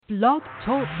Blog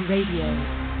Talk Radio.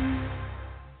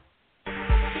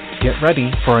 Get ready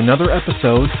for another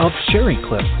episode of Sherry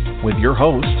Clip with your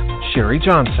host, Sherry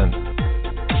Johnson.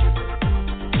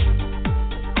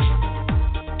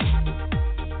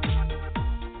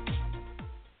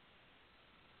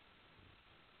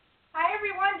 Hi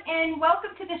everyone, and welcome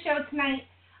to the show tonight.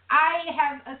 I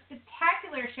have a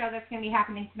spectacular show that's going to be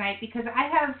happening tonight because I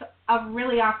have a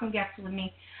really awesome guest with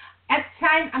me. At the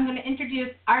time, I'm going to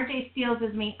introduce RJ Steelz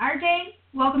as me. RJ,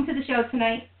 welcome to the show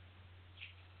tonight.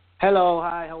 Hello,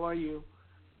 hi, how are you?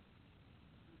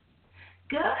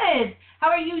 Good. How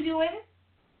are you doing?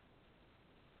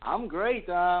 I'm great.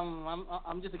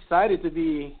 I'm just excited to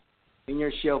be in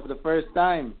your show for the first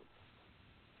time.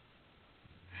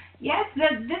 Yes, this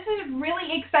is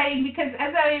really exciting because,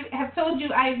 as I have told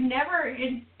you, I've never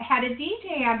had a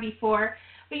DJ on before.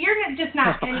 But you're just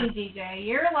not any DJ.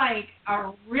 You're like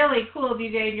a really cool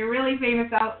DJ, and you're really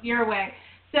famous out your way.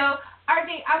 So,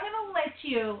 RJ, I'm going to let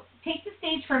you take the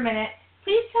stage for a minute.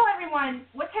 Please tell everyone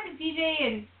what type of DJ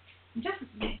and just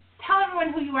tell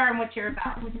everyone who you are and what you're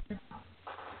about.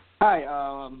 Hi,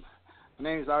 my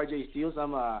name is RJ Steelz.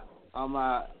 I'm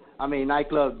a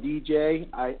nightclub DJ.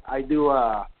 I do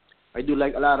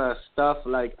like a lot of stuff.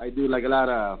 Like I do like a lot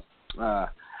of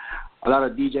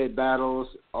DJ battles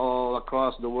all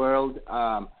across the world.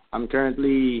 I'm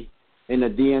currently in a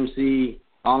DMC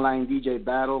online DJ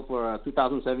battle for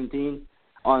 2017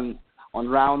 on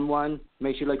round one.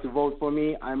 Make sure you like to vote for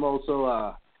me. I'm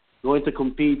also going to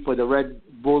compete for the Red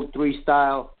Bull 3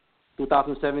 Style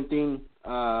 2017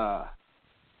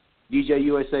 DJ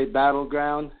USA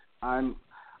Battleground. I'm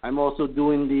also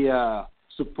doing the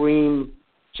Supreme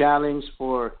Challenge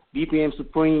for BPM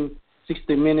Supreme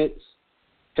 60 minutes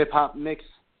hip hop mix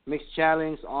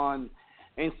challenge on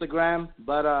Instagram.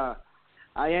 But I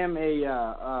am a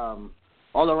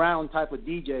all around type of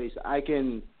DJs. I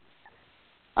can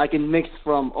mix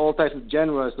from all types of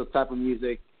genres of type of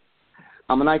music.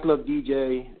 I'm a nightclub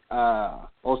DJ,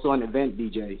 also an event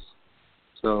DJ.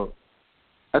 So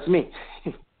that's me.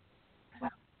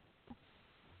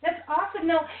 That's awesome.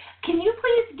 Now, can you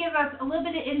please give us a little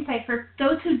bit of insight for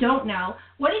those who don't know?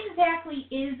 What exactly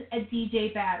is a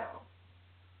DJ battle?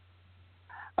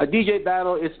 A DJ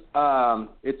battle is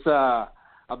it's a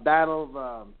battle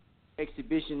of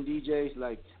exhibition DJs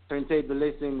like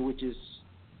turntablism, which is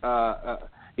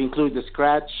include the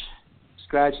scratch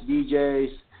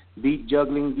DJs, beat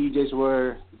juggling DJs,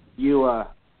 where you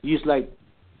use like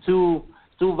two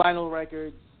vinyl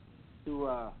records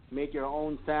to make your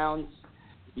own sounds.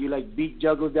 You like beat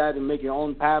juggle that and make your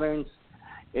own patterns.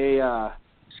 A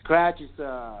scratch is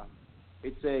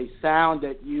it's a sound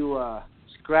that you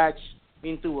scratch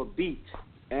into a beat,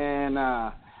 and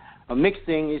a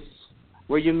mixing is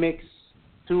where you mix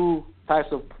two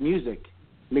types of music,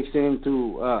 mixing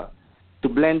into to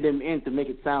blend them in to make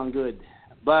it sound good.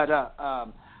 But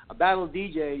a battle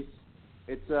DJs,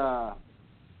 it's a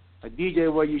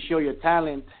DJ where you show your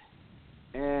talent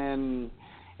and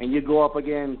you go up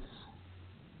against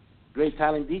great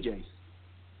talent DJs.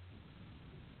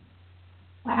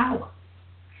 Wow.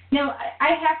 Now,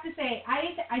 I have to say,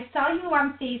 I saw you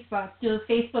on Facebook do a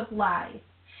Facebook Live,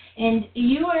 and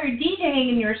you were DJing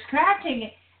and you're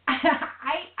scratching.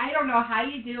 I don't know how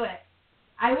you do it.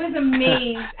 I was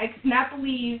amazed. I could not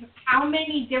believe how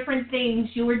many different things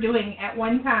you were doing at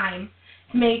one time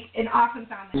to make an awesome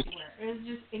sound that you were. It was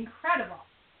just incredible.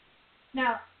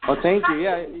 Now, thank you.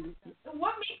 Yeah.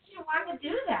 What made you want to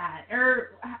do that,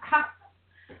 or how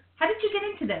did you get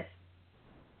into this?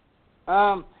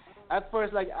 At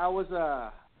first, like I was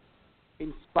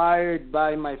inspired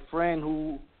by my friend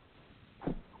who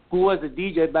was a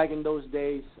DJ back in those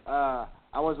days. I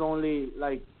was only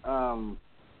like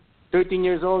 13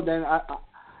 years old, and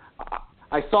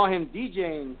I saw him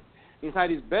DJing inside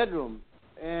his bedroom,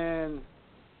 and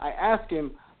I asked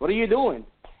him, "What are you doing?"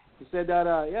 He said that,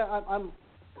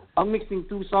 I'm mixing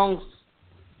two songs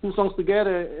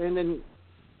together, and then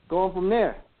going from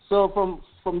there. So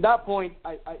from that point,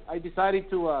 I decided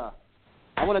to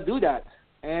I want to do that,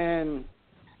 and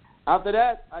after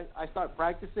that, I start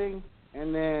practicing,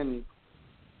 and then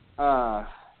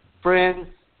friends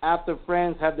after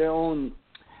friends have their own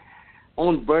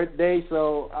birthday,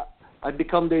 so I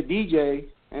become their DJ,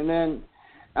 and then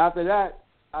after that,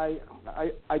 I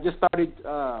just started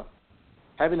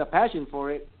having a passion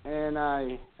for it, and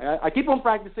I keep on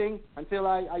practicing until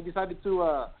I decided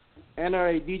to enter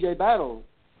a DJ battle.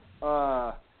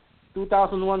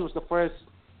 2001 was the first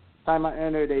time I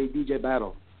entered a DJ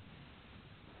battle,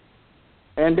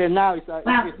 and then now it's a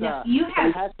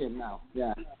passion now.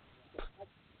 Yeah.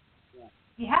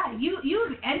 Yeah,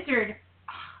 you entered.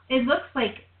 It looks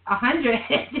like 100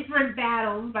 different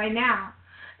battles by now,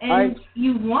 and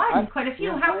you won quite a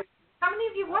few. Yeah, how many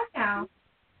have you won now?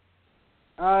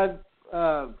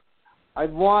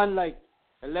 I've won like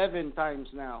 11 times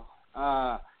now,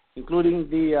 including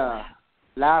the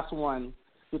last one,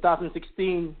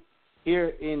 2016, here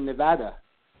in Nevada,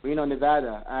 Reno,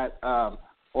 Nevada, at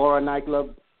Aura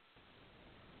nightclub.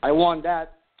 I won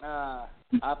that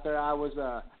after I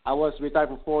was retired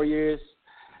for 4 years.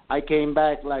 I came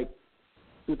back like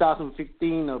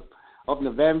 2015 of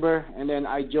November, and then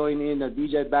I joined in the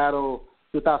DJ battle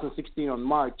 2016 on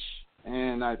March,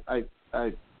 and I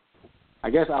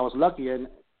guess I was lucky and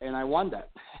I won that.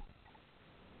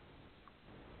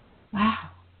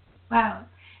 Wow.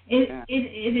 It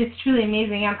is truly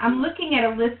amazing. I'm looking at a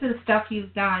list of stuff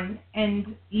you've done,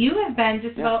 and you have been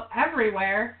just about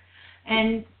everywhere.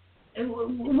 And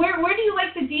where do you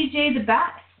like to DJ the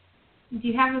best? Do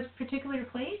you have a particular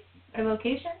place or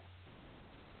location?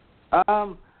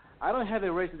 I don't have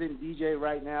a resident DJ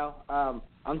right now.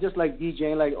 I'm just like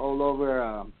DJing like all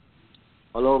over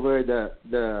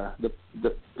the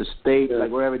state,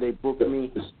 like wherever they book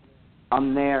me,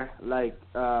 I'm there. Like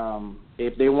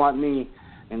if they want me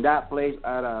in that place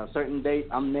at a certain date,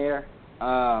 I'm there.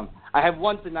 I have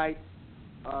one tonight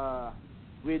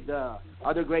with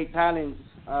other great talents.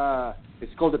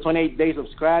 It's called the 28 Days of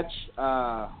Skratch.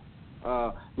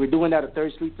 We're doing that at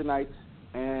 3rd Street tonight,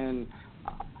 and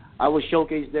I was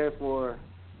showcased there for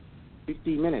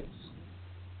 15 minutes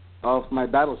of my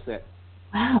battle set.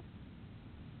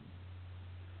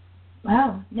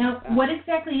 Wow. Now, what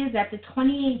exactly is that, the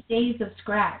 28 Days of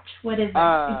Skratch? What is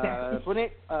that exactly?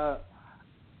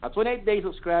 28 Days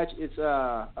of Skratch, it's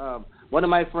one of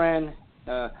my friends,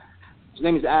 his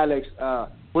name is Alex,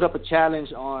 put up a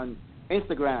challenge on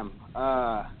Instagram.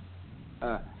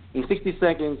 In 60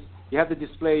 seconds, you have to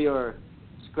display your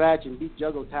scratch and beat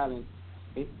juggle talent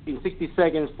in 60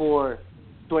 seconds for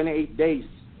 28 days,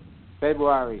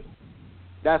 February.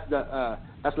 That's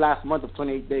last month of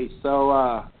 28 days.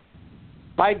 So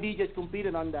 5 DJs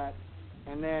competed on that,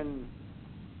 and then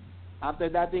after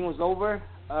that thing was over,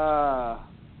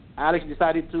 Alex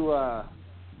decided to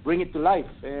bring it to life,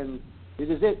 and this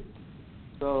is it.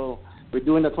 So we're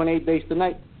doing the 28 days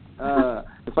tonight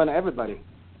in front of everybody.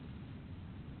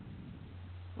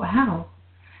 Wow.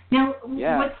 Now,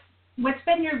 what's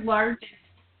been your largest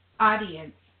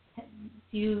audience?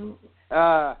 The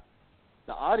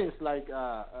audience, like,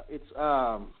 it's,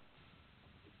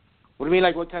 what do you mean,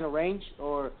 like what kind of range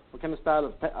or what kind of style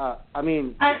of,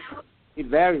 it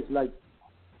varies, like.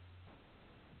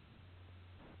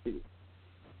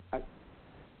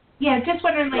 Just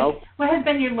wondering, like, what has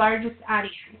been your largest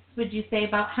audience, would you say,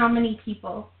 about how many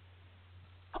people?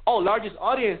 Oh, largest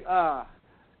audience,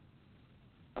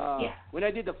 when I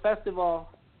did the festival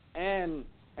and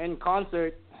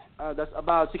concert, that's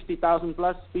about 60,000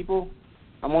 plus people.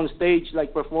 I'm on stage,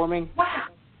 like, performing. Wow.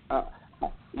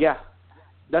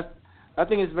 That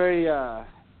thing is very,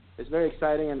 it's very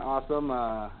exciting and awesome.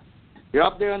 You're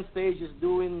up there on stage just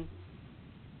doing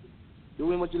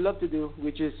what you love to do,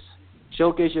 which is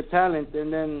showcase your talent,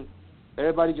 and then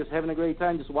everybody just having a great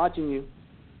time just watching you,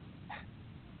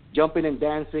 jumping and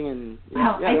dancing and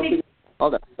I think all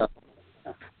that stuff.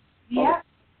 No,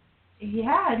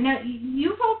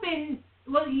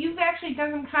 you've actually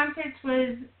done some concerts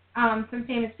with some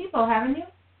famous people, haven't you?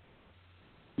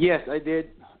 Yes, I did.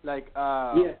 Like,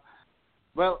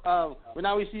 well, when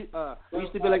we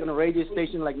used to be like on a radio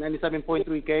station like 97.3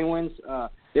 KWNZ,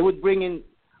 they would bring in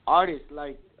artists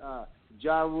like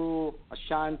Jaru,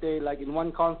 Ashantie. Like in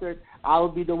one concert, I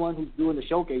would be the one who's doing the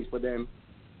showcase for them.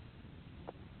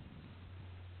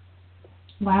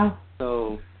 Wow.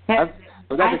 So that's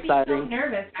I'd exciting. be so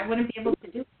nervous. I wouldn't be able to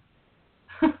do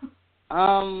it.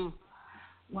 Wow.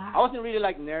 Wow. I wasn't really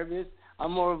like nervous.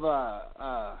 I'm more of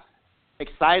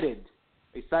excited,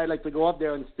 like to go up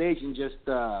there on stage and just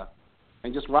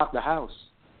rock the house.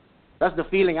 That's the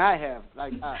feeling I have.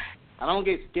 Like I don't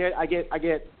get scared. I get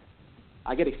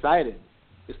excited.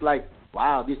 It's like,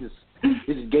 wow, this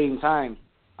is game time.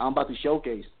 I'm about to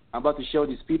showcase. I'm about to show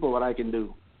these people what I can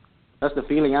do. That's the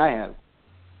feeling I have.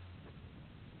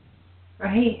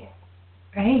 Right.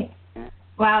 Yeah.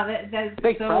 Wow,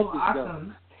 that's so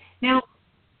awesome. Now,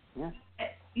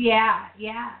 yeah.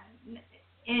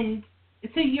 And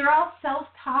so you're all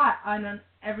self-taught on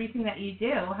everything that you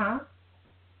do, huh?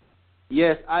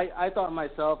 Yes, I taught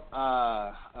myself.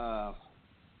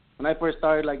 When I first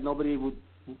started, like nobody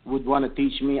would want to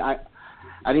teach me. I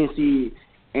didn't see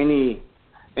any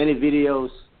videos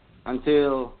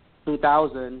until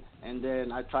 2000, and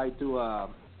then I tried to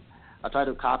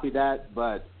copy that.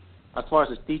 But as far as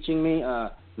teaching me,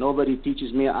 nobody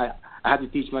teaches me. had to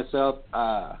teach myself.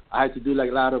 I had to do like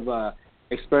a lot of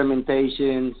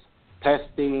experimentations,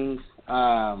 testings.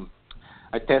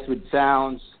 I test with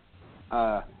sounds,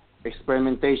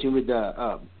 experimentation with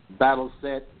the battle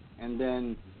set, and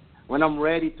then when I'm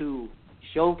ready to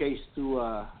showcase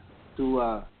to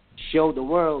show the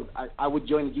world, I would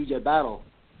join the DJ battle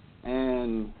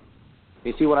and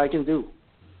see what I can do.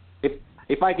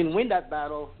 If I can win that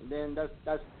battle, then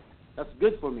that's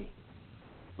good for me.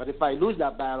 But if I lose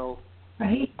that battle,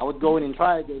 right, I would go in and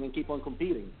try again and keep on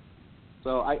competing.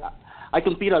 So I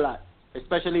compete a lot,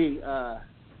 especially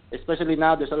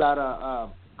now. There's a lot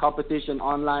of competition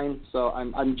online, so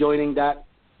I'm joining that.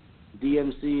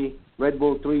 DMC, Red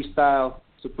Bull 3 Style,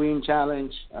 Supreme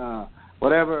Challenge,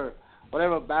 whatever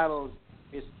battle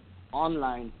is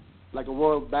online, like a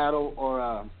world battle or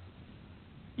a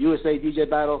USA DJ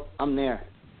battle, I'm there.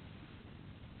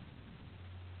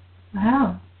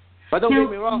 Wow. But don't now,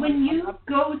 get me wrong. When you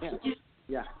go to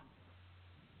yeah.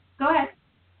 Go ahead.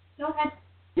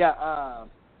 Yeah,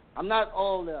 I'm not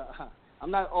all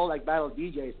like battle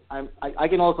DJs. I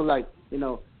can also like, you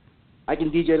know, I can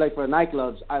DJ like for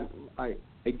nightclubs. I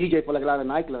DJ for like a lot of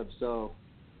nightclubs, so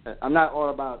I'm not all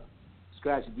about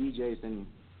scratch DJs and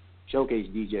showcase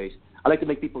DJs. I like to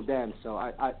make people dance, so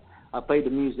I play the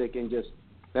music and just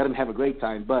let them have a great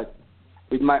time. But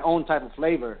with my own type of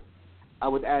flavor, I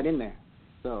would add in there,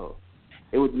 so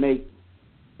it would make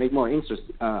more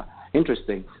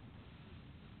interesting.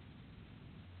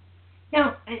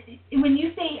 Now, when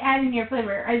you say adding your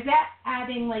flavor, is that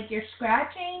adding like your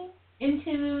scratching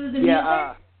into the music?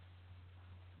 Yeah,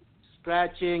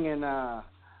 scratching and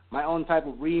my own type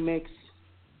of remix,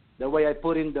 the way I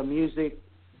put in the music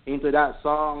into that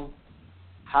song,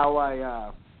 how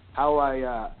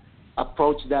I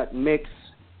approach that mix,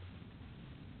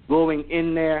 going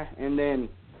in there and then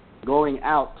going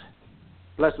out,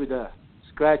 plus with the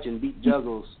scratch and beat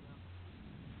juggles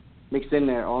mixed in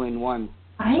there all in one.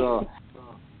 So,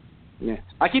 yeah,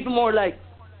 I keep it more like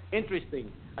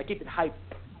interesting. I keep it hype.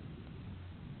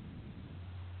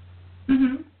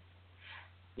 Mhm.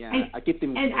 Yeah, I keep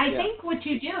them. And I think what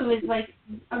you do is like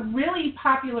a really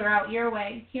popular out your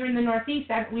way here in the Northeast.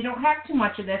 We don't have too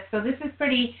much of this, so this is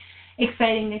pretty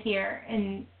exciting to hear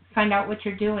and find out what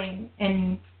you're doing.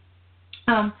 And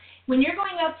when you're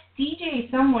going out to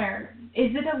DJ somewhere,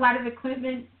 is it a lot of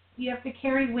equipment you have to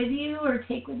carry with you or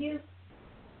take with you?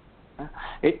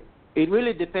 It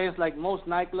really depends. Like most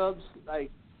nightclubs,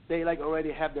 like they like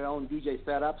already have their own DJ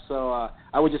setup, so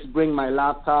I would just bring my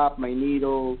laptop, my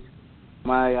needles,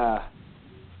 my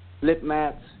flip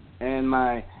mats, and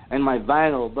my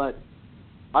vinyl. But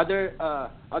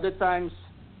other times,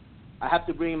 I have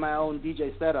to bring my own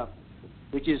DJ setup,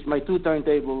 which is my 2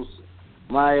 turntables,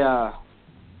 my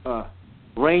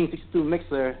Rain 62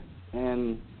 mixer,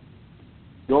 and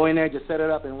go in there, just set it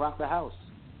up, and rock the house.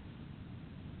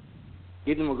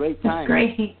 Give them a great time.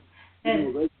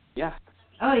 That's great. Yeah.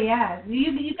 Oh yeah,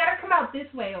 you got to come out this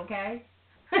way, okay?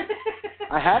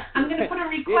 I have to. I'm gonna put a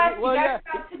request. Well, you got yeah. to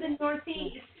come out to the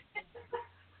Northeast.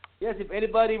 Yes, if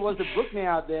anybody wants to book me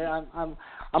out there, I'm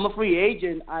a free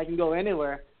agent. I can go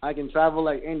anywhere. I can travel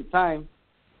like any time.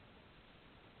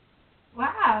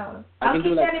 Wow. I can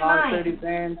do like concert mind.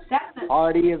 events, Definitely.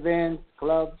 party events,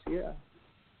 clubs. Yeah.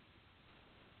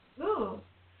 Ooh.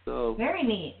 So very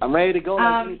neat. I'm ready to go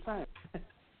like any time.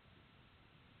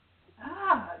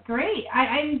 Great.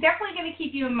 I'm definitely going to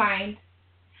keep you in mind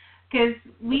because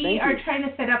we are trying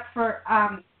to set up for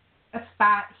a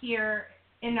spot here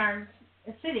in our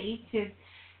city to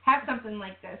have something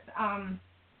like this.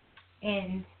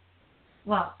 And,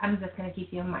 well, I'm just going to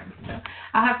keep you in mind. So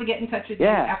I'll have to get in touch with you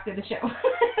after the show.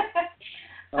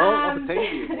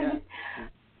 Thank you. Yeah.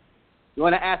 You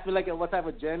want to ask me like what type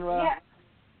of genre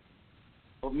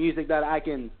of music that I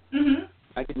can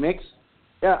mix?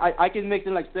 Yeah, I can mix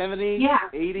in like 70s,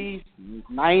 80s,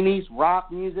 90s,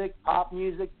 rock music, pop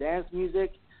music, dance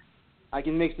music. I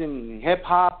can mix in hip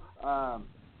hop,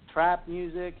 trap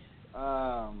music,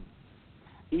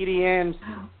 EDMs,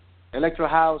 electro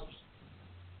house,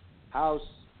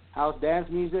 house dance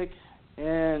music,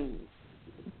 and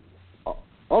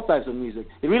all types of music.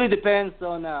 It really depends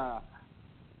on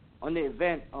the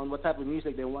event, on what type of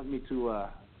music they want me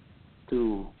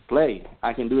to play.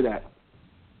 I can do that.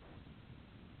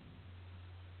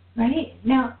 Right.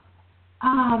 Now,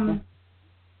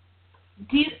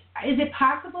 is it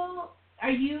possible,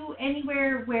 are you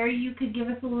anywhere where you could give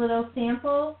us a little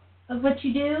sample of what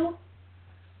you do?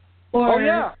 Or... Oh,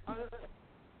 yeah.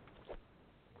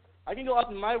 I can go up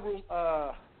in my room,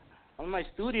 on my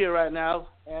studio right now,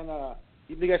 and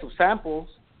give you guys some samples.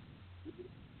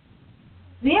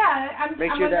 Yeah, I'm sure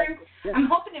wondering. yeah. I'm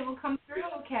hoping it will come through.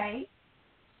 Okay.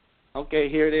 Okay,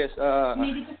 here it is.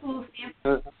 Maybe just a little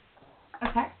sample.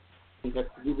 Okay.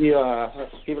 Give you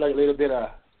give like a little bit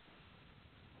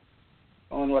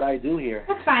on what I do here.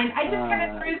 That's fine. I just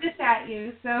kind of threw this at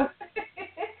you, so.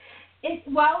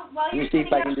 While you're Let me see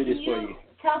if I can up, do this for you.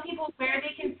 Tell people where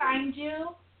they can find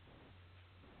you?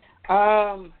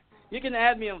 You can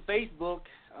add me on Facebook,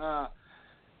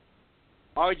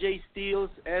 RJ Steelz,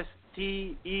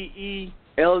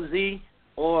 STEELZ,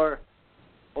 or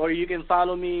you can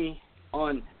follow me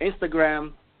on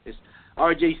Instagram. It's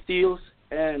RJ Steelz,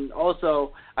 and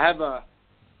also I have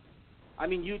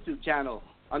YouTube channel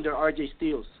under RJ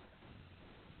Steelz.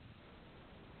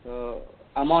 So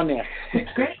I'm on there.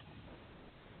 That's great.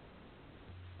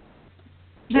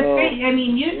 That's great. I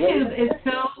mean, YouTube is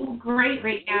so great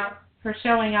right now for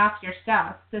showing off your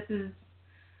stuff. This is.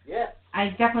 Yeah. I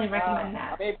definitely recommend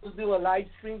that. I'm able to do a live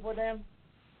stream for them,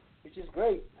 which is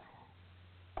great.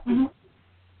 Mm-hmm.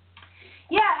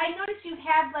 Yeah, I noticed you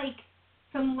had like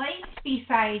some lights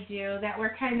beside you that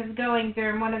were kind of going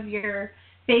during one of your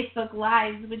Facebook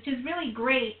Lives, which is really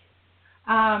great.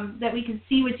 That we can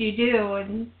see what you do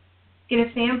and get a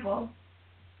sample.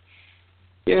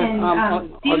 Yeah, and, on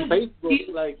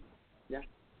Facebook, yeah.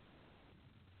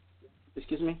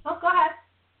 Excuse me? Oh, go ahead.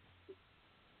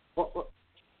 Oh,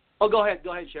 go ahead,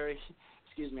 Sherry.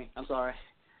 Excuse me, I'm sorry.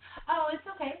 Oh, it's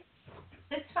okay.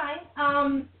 It's fine.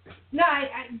 No,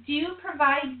 do you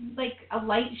provide like a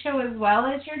light show as well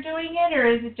as you're doing it, or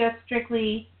is it just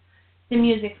strictly the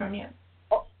music from you?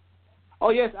 Oh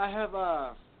yes, I have.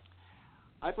 I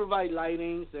provide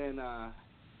lightings and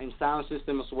sound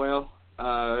system as well.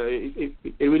 It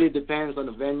really depends on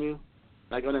the venue,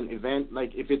 like on an event.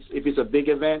 Like if it's a big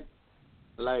event,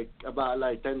 like about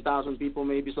like 10,000 people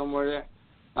maybe somewhere there,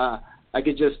 I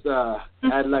could just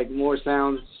add like more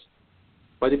sounds.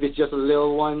 But if it's just a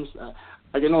little ones,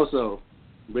 I can also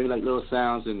bring like little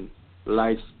sounds and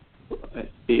lights.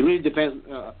 It really depends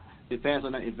on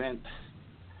the event.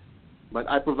 But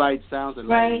I provide sounds and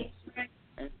lights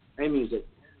and music.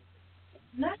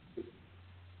 Nice.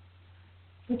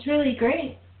 It's really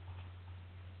great.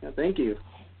 Yeah, thank you.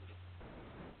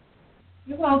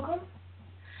 You're welcome.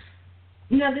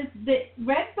 Now, the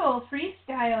Red Bull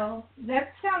freestyle,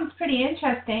 that sounds pretty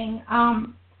interesting.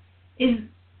 Is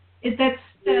that's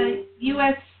the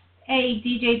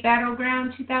USACADJ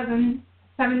Battleground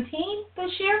 2017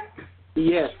 this year?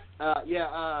 Yes.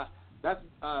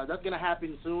 That's gonna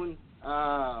happen soon.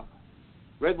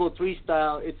 Red Bull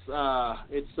freestyle.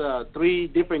 It's 3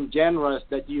 different genres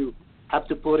that you have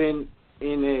to put in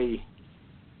a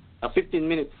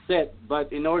 15-minute set.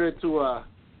 But in order to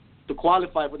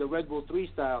qualify for the Red Bull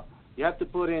freestyle, you have to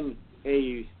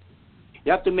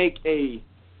make a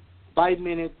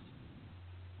 5-minute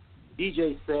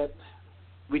DJ set,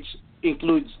 which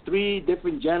includes 3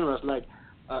 different genres like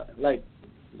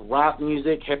rock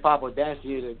music, hip hop, or dance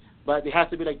music. But it has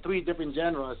to be like 3 different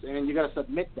genres, and you gotta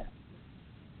submit that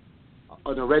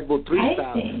on the Red Bull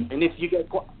freestyle. And if you get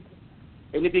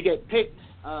picked,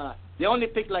 they only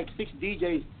pick like 6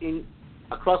 DJs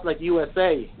across like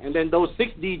USA, and then those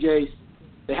 6 DJs,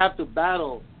 they have to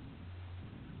battle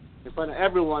in front of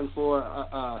everyone for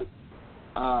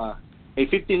a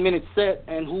 15-minute set,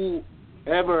 and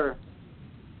whoever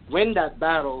win that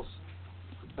battles,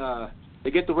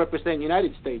 they get to represent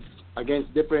United States against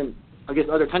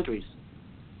other countries.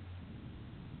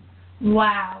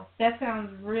 Wow, that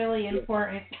sounds really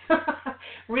important.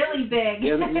 Really big.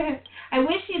 Yeah, I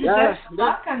wish you the best of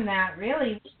luck on that,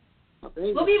 really.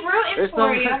 We'll be rooting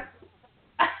for you.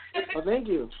 Well, thank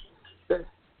you. There's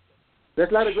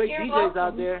a lot of great DJs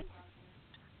out there.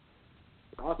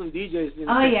 Awesome DJs.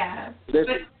 There's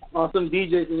awesome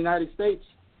DJs in the United States.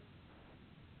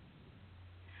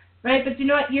 Right, but you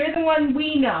know what? You're the one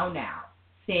we know now.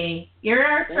 See, you're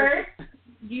our first.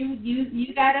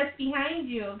 You got us behind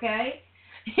you, okay?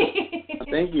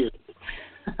 Thank you.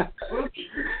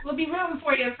 We'll be rooting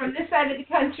for you from this side of the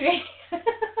country.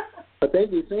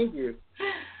 Thank you.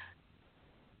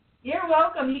 You're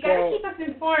welcome. You got to keep us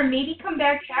informed. Maybe come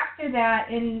back after that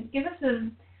and give us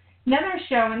another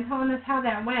show and telling us how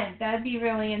that went. That'd be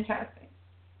really interesting.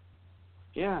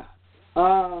 Yeah.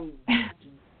 Do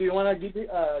you want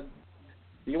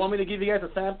me to give you guys a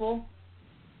sample?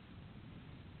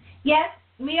 Yes.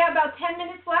 We have about 10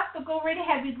 minutes left, but go right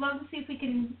ahead. We'd love to see if we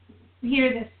can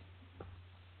hear this.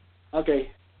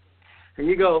 Okay. Here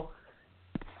you go.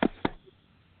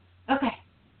 Okay.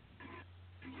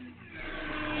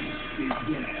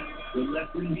 The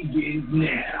lesson begins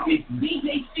now. It's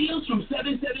DJ Steelz from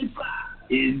 775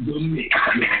 in the mix. I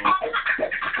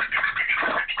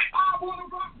want to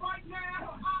rock right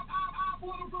now.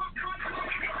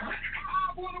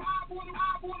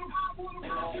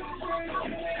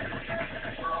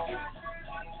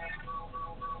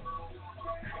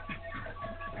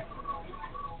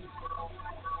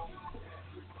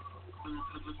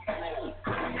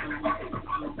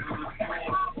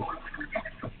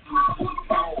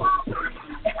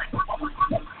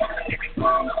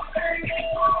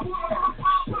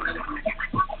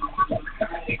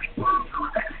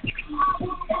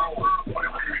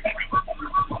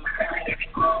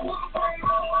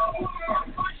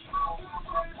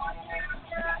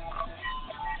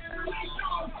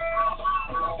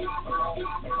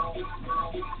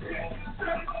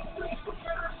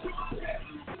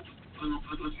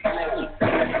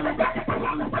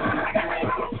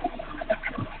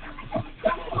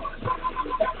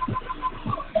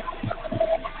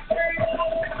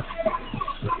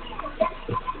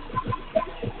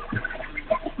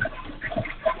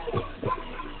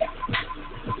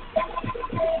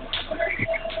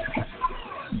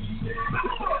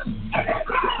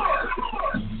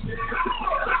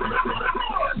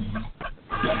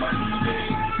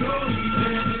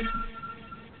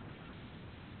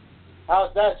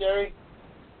 How's that, Jerry?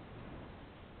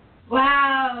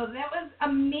 Wow, that was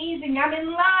amazing. I'm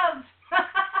in love.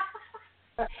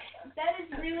 That is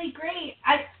really great.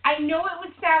 I know it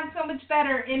would sound so much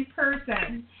better in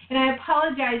person, and I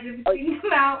apologize if it didn't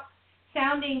come out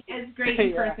sounding as great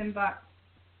in person, but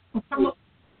from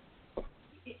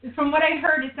what I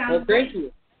heard, it sounds great. Thank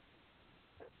you.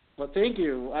 Well, thank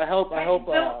you. I hope I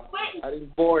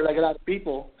didn't bore like a lot of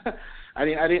people. I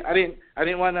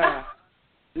didn't want to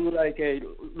do like a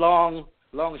long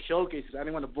showcase. I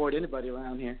didn't want to bore anybody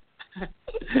around here.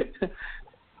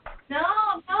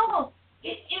 No.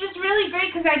 It was really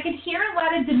great because I could hear a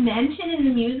lot of dimension in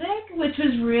the music, which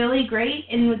was really great,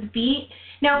 and with the beat.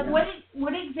 Now, what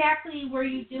exactly were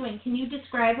you doing? Can you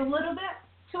describe a little bit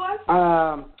to us?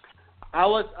 I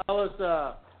was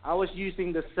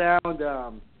using the sound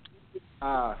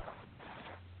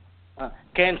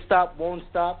Can't Stop, Won't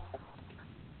Stop.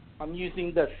 I'm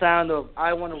using the sound of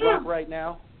I Wanna Rock right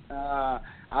now. I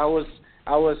was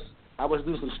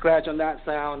doing some scratch on that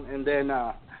sound, and then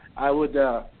I would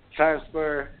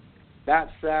transfer that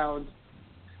sound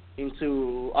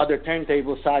into other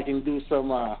turntables so I can do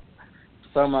some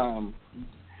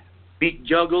beat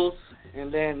juggles,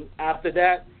 and then after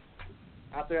that,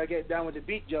 after I get done with the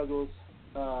beat juggles,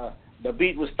 the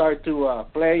beat would start to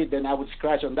play. Then I would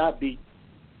scratch on that beat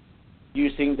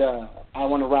using the I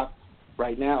Wanna Rock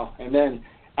right now, and then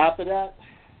after that,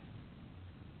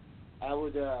 I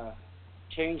would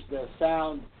change the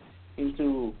sound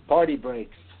into party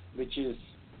breaks, which is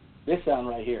this sound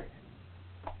right here.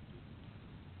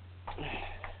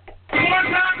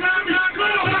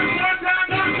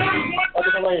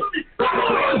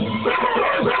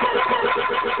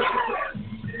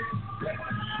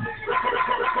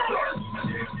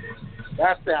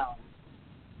 That sound.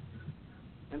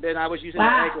 And then I was using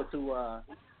the echo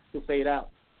to fade out.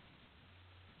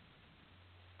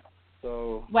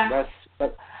 So that's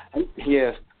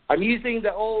yes. I'm using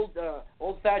the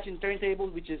old-fashioned turntable,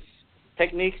 which is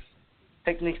Technics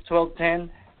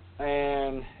 1210,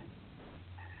 and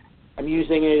I'm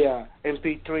using a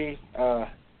MP3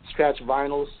 scratch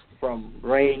vinyls from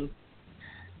Rain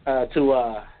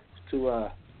to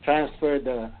transfer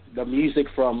the music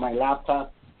from my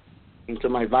laptop into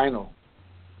my vinyl.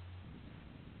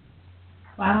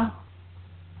 Wow.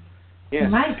 Yeah.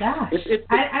 My gosh.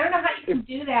 I don't know how you can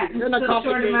do that in such a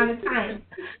short amount of time.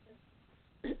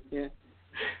 Yeah.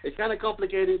 It's kind of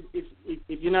complicated if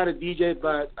you're not a DJ,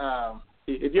 but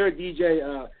if you're a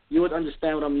DJ, you would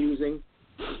understand what I'm using.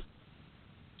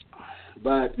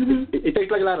 But it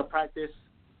takes like a lot of practice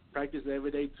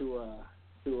every day to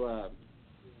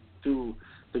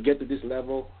get to this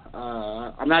level.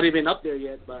 I'm not even up there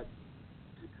yet, but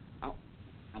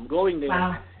I'm going there.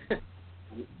 Wow.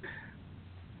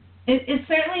 It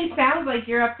certainly sounds like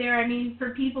you're up there. I mean, for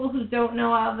people who don't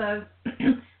know all the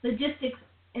logistics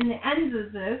and the ends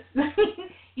of this,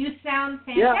 you sound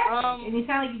fantastic, and you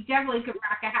sound like you definitely could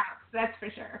rock a house. That's for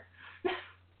sure.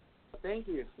 Thank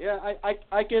you. Yeah,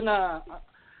 I can.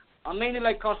 I'm mainly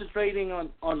like concentrating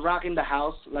on rocking the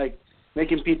house, like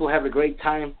making people have a great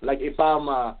time. Like if I'm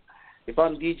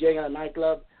DJing at a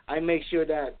nightclub, I make sure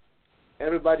that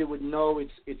everybody would know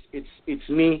it's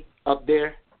me up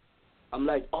there. I'm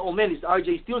like, oh man, it's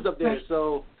RJ Steelz up there,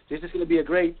 so this is gonna be a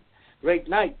great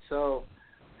night. So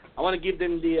I want to give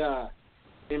them the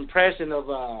impression of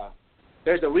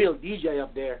there's a real DJ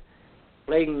up there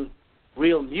playing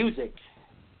real music.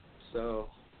 So,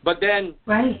 but then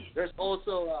there's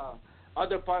also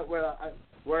other part where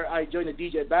I join the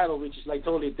DJ battle, which is like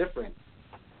totally different.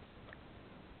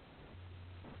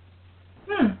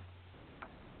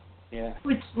 Yeah.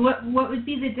 What would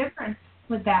be the difference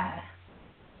with that?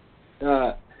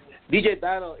 DJ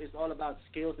battle is all about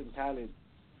skills and talent,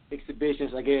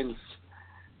 exhibitions against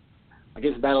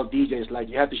battle DJs. Like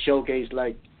you have to showcase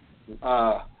like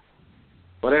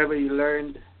whatever you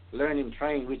learn and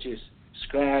train, which is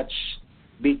scratch,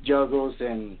 beat juggles,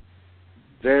 and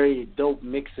very dope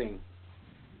mixing.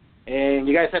 And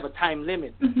you guys have a time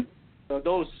limit. So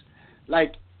those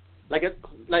like on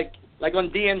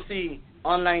DMC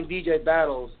online DJ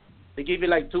battles, they give you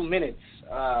like 2 minutes.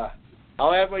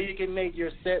 However, you can make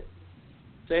your set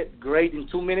great in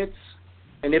 2 minutes,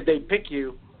 and if they pick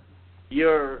you,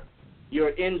 you're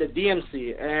in the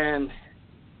DMC. And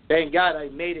thank God I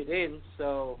made it in,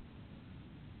 so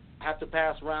I have to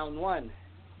pass round 1.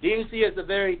 DMC is a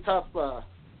very tough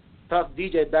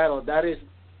DJ battle. That is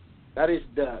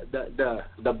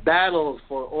the battle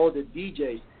for all the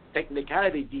DJs,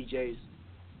 technicality DJs,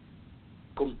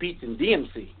 competes in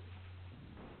DMC.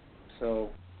 So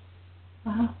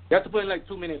you have to put in like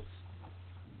 2 minutes,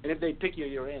 and if they pick you,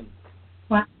 you're in.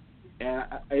 Wow. and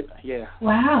yeah.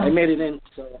 Wow. I made it in.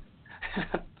 So,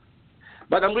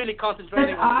 but I'm really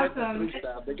concentrating That's on awesome. the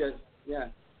freestyle because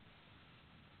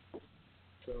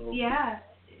So yeah.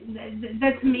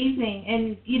 That's amazing,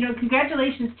 and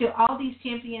congratulations to all these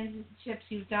championships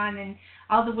you've done and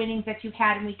all the winnings that you've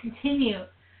had, and we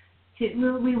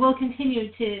will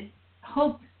continue to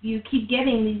hope you keep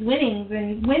getting these winnings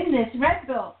and win this red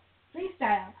belt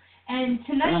freestyle. And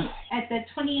tonight at the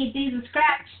 28 Days of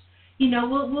Skratch,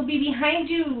 we'll be behind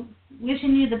you,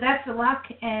 wishing you the best of luck.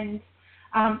 And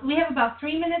we have about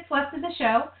 3 minutes left of the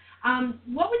show.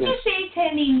 What would you say to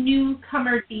any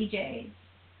newcomer DJs?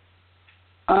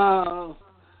 To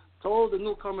all the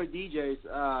newcomer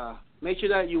DJs, make sure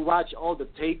that you watch all the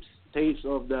tapes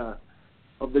of the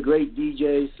great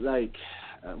DJs. Like,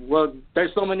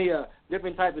 there's so many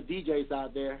different types of DJs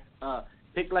out there.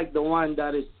 Pick like the one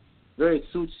that is very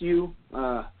suits you.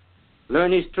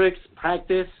 Learn his tricks.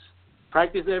 Practice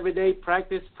every day.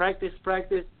 Practice.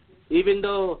 Even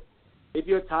though if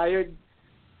you're tired,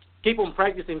 keep on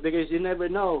practicing because you never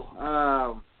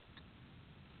know.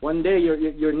 One day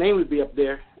your name will be up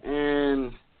there,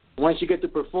 and once you get to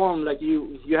perform, like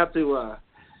you have to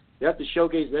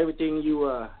showcase everything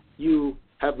you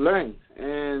have learned,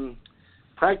 and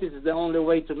practice is the only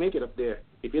way to make it up there.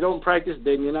 If you don't practice,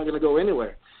 then you're not gonna go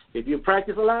anywhere. If you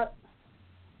practice a lot,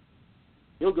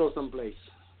 you'll go someplace.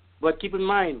 But keep in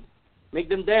mind, make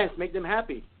them dance, make them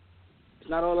happy.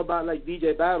 It's not all about like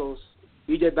DJ battles.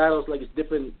 DJ battles, like, it's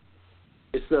different.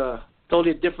 It's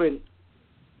totally different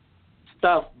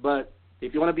stuff, but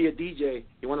if you want to be a DJ,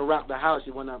 you want to rock the house,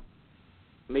 you want to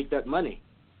make that money,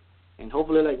 and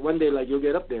hopefully like one day like you'll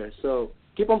get up there. So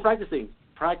keep on practicing.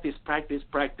 Practice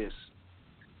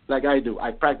like I do. I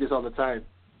practice all the time.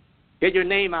 Get your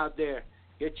name out there.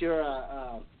 Get your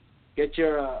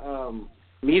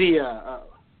media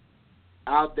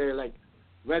out there, like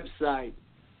website,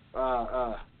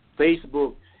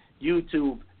 Facebook,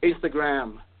 YouTube,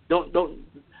 Instagram.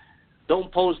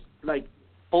 Don't post like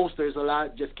posters a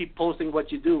lot. Just keep posting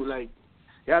what you do. Like,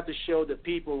 you have to show the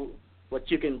people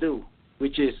what you can do,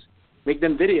 which is make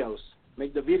them videos.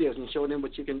 Make the videos and show them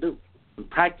what you can do. And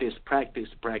practice.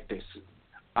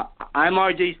 I'm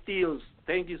RJ Steelz.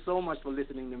 Thank you so much for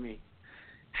listening to me.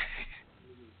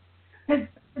 That's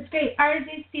great.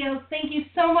 RJ Steelz, thank you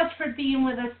so much for being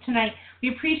with us tonight.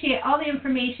 We appreciate all the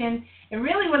information. It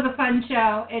really was a fun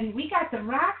show, and we got to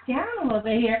rock down a little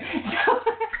bit here.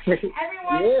 So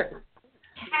everyone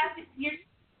have your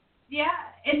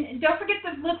and don't forget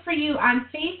to look for you on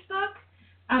Facebook,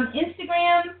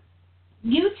 Instagram,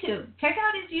 YouTube. Check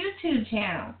out his YouTube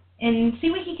channel and see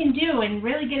what he can do and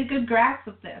really get a good grasp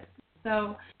of this.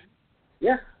 So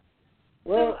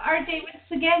Well, so, RJ,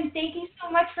 once again, thank you so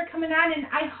much for coming on, and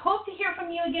I hope to hear from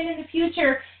you again in the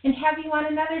future and have you on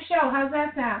another show. How's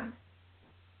that sound?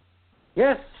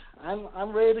 Yes,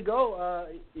 I'm ready to go.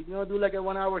 If you want to do like a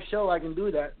 1 hour show, I can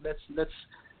do that.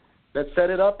 Let's set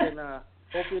it up, and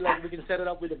hopefully like we can set it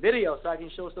up with a video so I can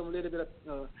show some little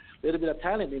bit of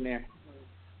talent in there.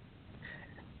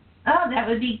 Oh, that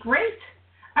would be great.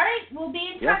 All right, we'll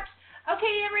be in touch.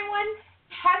 Okay, everyone.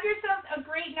 Have yourselves a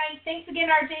great night. Thanks again,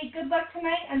 RJ. Good luck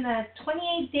tonight on the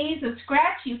 28 Days of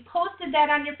Skratch. You posted that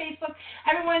on your Facebook.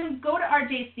 Everyone, go to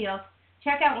RJ Steelz.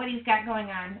 Check out what he's got going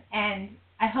on. And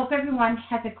I hope everyone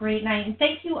has a great night. And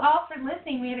thank you all for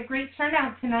listening. We had a great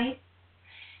turnout tonight.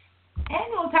 And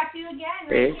we'll talk to you again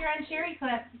right here on Sherry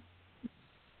Clip.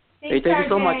 Thanks, thank RJ. you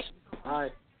so much.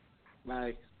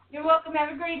 Bye. You're welcome.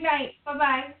 Have a great night.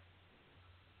 Bye-bye.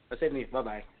 That's it, me.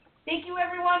 Bye-bye. Thank you,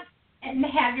 everyone. And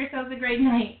have yourselves a great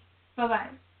night. Bye-bye.